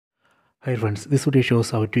Hi friends, this video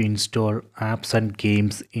shows how to install apps and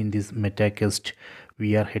games in this MetaQuest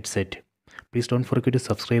VR headset. Please don't forget to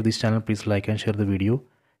subscribe this channel. Please like and share the video.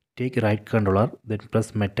 Take right controller, then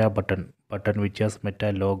press Meta button which has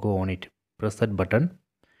Meta logo on it. Press that button.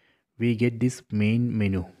 We get this main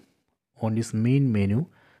menu. On this main menu,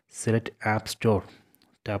 select App Store.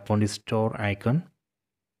 Tap on the store icon.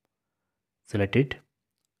 Select it.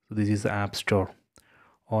 So this is the App Store.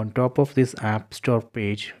 On top of this App Store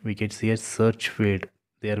page, we can see a search field.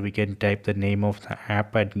 There we can type the name of the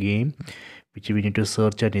app and game which we need to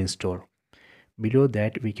search and install. Below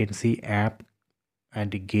that, we can see app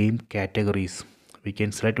and game categories. We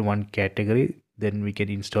can select one category, then we can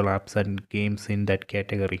install apps and games in that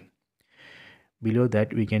category. Below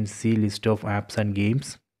that, we can see list of apps and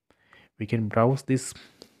games. We can browse this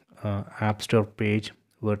App Store page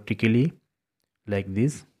vertically like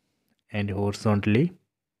this and horizontally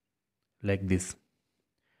like this.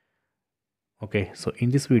 Okay, so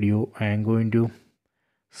in this video I am going to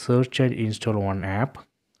search and install one app.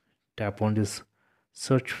 Tap on this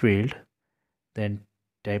search field, then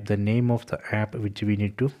type the name of the app which we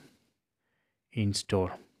need to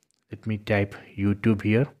install. Let me type YouTube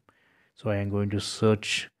here. So I am going to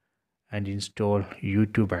search and install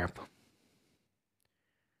YouTube app.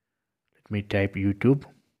 Let me type YouTube.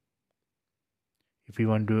 If you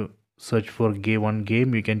want to search for one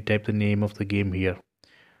game, you can type the name of the game here.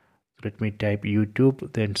 So let me type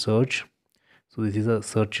YouTube, then search. So this is a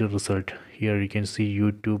search result. Here you can see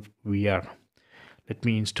YouTube VR. Let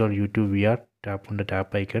me install YouTube VR. Tap on the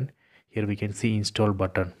tap icon. Here we can see install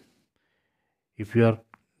button. If you are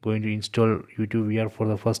going to install YouTube VR for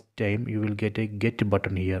the first time, you will get a get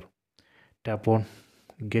button here. Tap on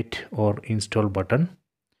get or install button.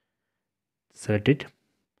 Select it.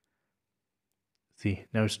 See,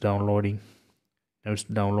 now it's downloading. Now it's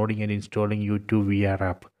downloading and installing YouTube VR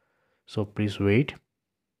app. So please wait.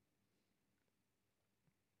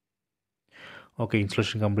 Okay,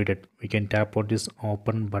 installation completed. We can tap on this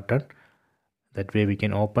open button. That way we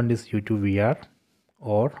can open this YouTube VR,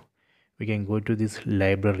 or we can go to this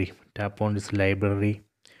library. Tap on this library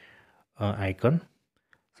icon.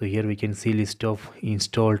 So here we can see list of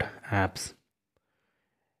installed apps.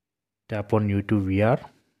 Tap on YouTube VR.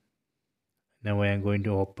 Now I am going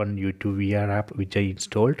to open YouTube VR app which I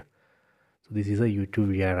installed. So this is a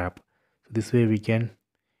YouTube VR app. So this way we can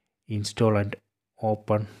install and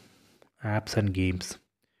open apps and games.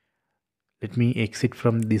 Let me exit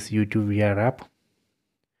from this YouTube VR app.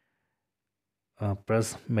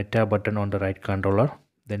 Press Meta button on the right controller,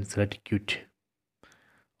 then select quit.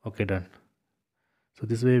 Okay, done. So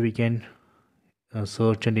this way we can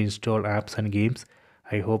search and install apps and games.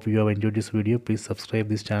 I hope you have enjoyed this video. Please subscribe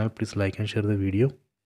this channel. Please like and share the video.